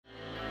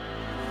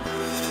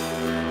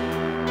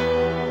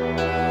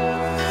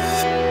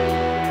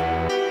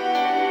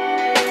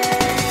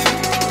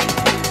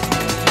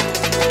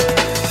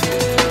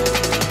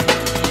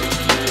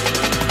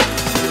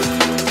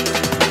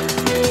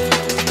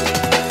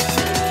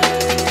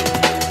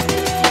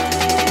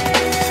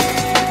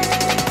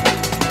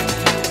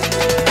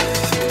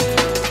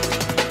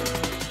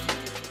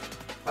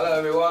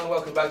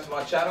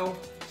my channel.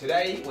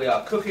 Today we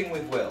are cooking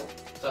with Will.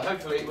 So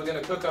hopefully we're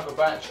going to cook up a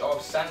batch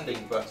of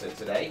sanding butter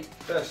today.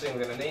 First thing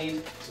we're going to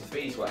need some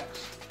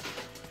beeswax.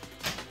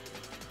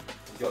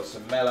 We've got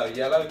some Mellow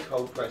Yellow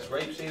cold pressed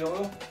rapeseed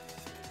oil.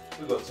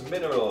 We've got some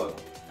mineral oil.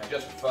 And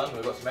just for fun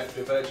we've got some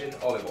extra virgin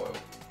olive oil.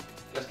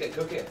 Let's get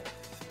cooking.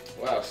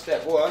 Well,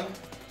 step one,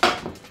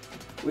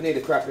 we need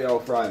a crappy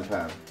old frying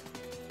pan.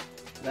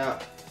 Now,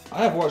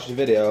 I have watched a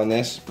video on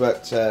this,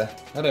 but I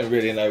don't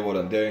really know what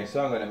I'm doing,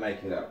 so I'm going to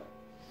make it up.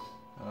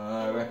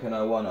 I reckon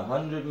I want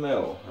 100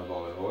 ml of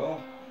olive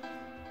oil.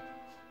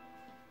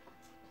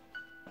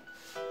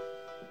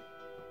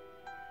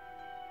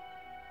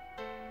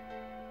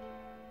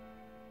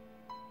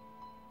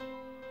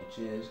 Which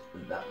is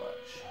that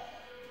much.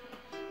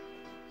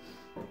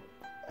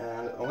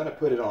 And I'm going to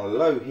put it on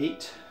low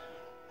heat,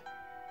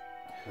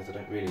 because I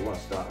don't really want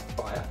to start a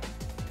fire.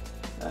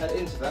 And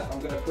into that I'm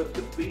going to put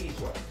the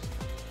beeswax.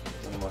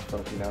 One of my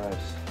funky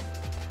knives.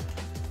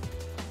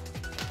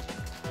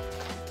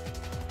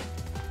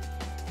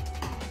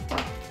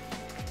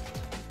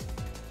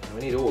 And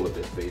we need all of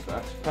this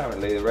beeswax.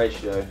 Apparently the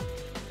ratio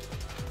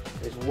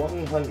is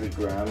 100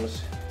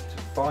 grams to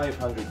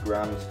 500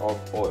 grams of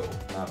oil.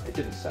 Now it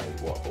didn't say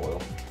what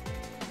oil.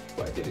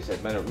 Well it did, it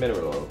said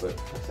mineral oil, but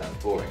that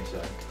sounds boring, so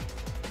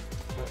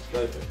let's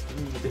go for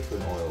 3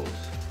 different oils.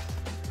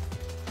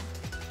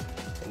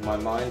 In my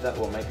mind that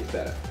will make it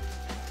better.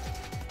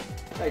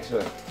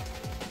 Excellent.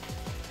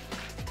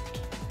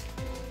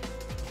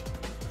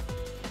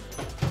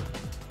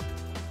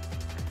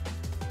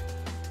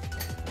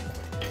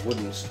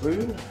 Wooden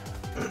spoon.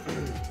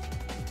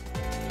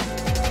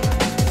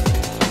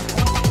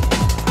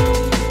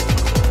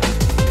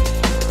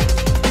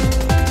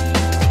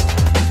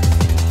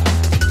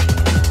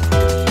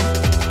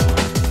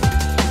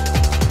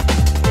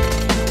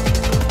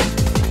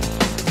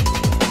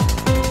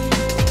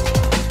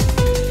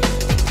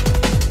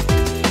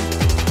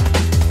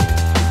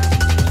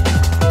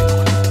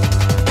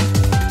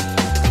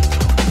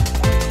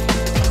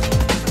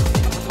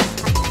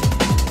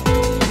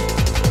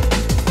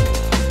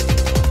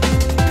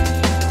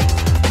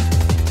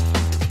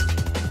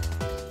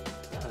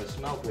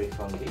 Pretty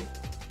funky.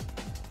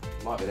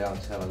 Might be able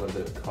to tell I've got a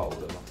bit of a cold,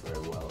 I'm not very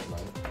well at the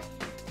moment.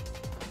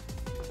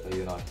 So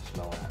you and I can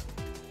smell that.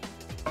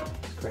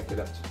 Let's crank it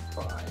up to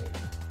 5.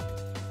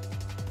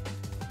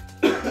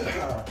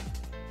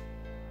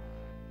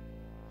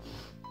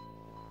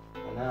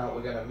 And now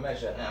we're going to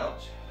measure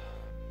out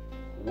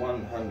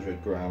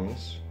 100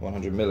 grams,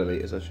 100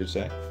 millilitres I should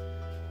say,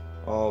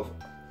 of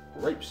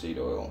rapeseed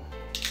oil.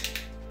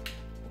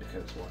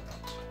 Because why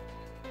not?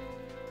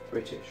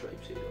 British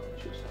rapeseed oil I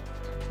should say.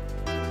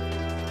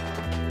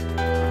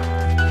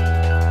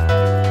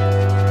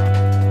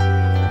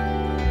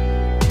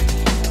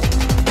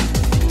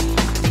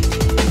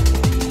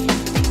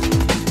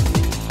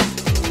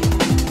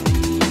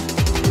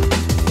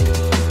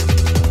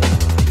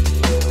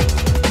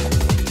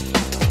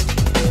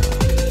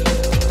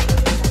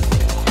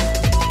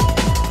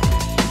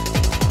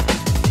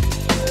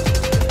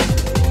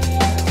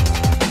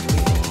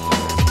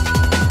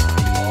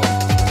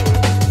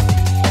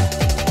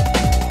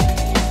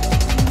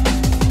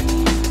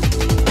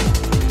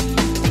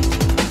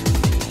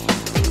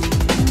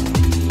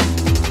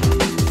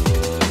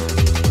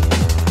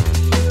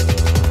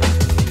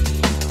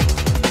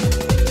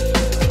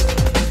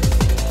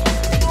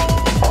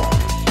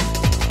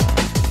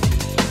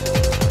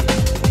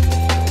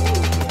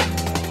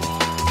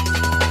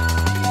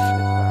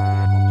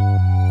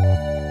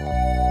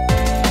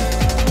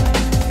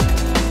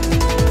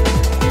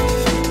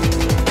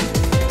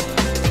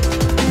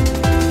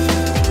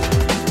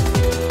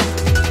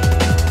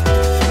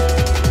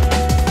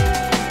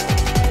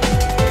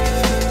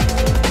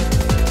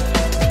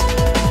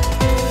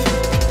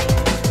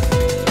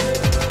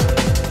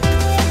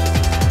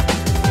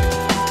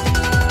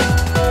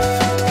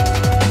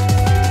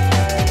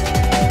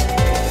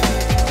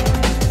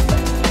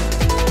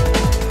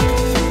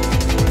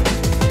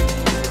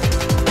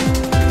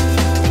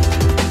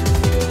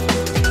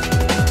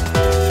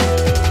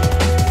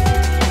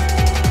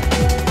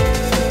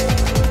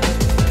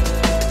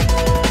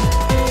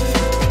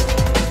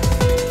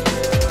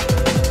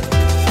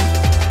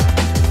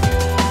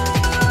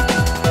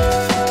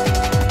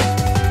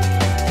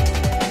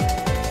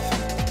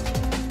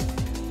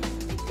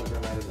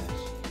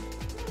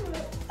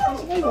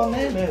 There's no one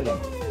there, Merlin.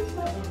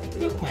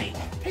 Look, mate,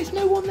 there's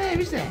no one there,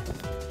 is there?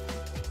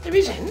 There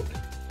isn't?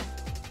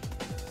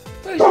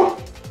 Where is it? Well,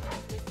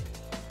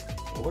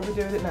 what do we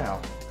do with it now?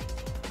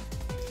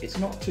 It's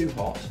not too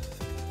hot.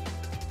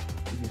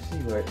 You can see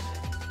where it's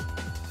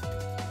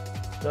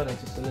starting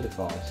to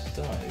solidify,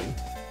 so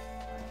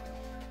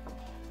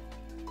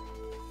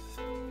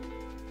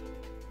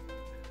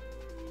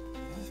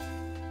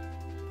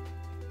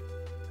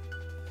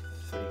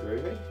pretty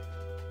groovy.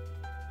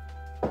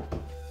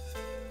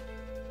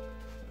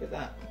 Look at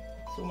that,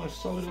 it's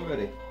almost solid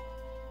already.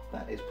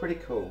 That is pretty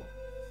cool.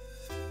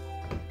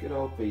 Good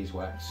old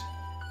beeswax.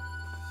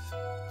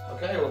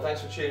 Okay, well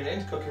thanks for tuning in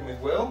to Cooking with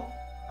Will.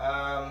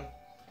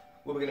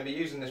 we're going to be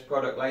using this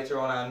product later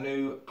on our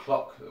new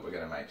clock that we're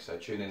going to make, so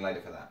tune in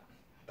later for that.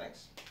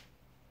 Thanks.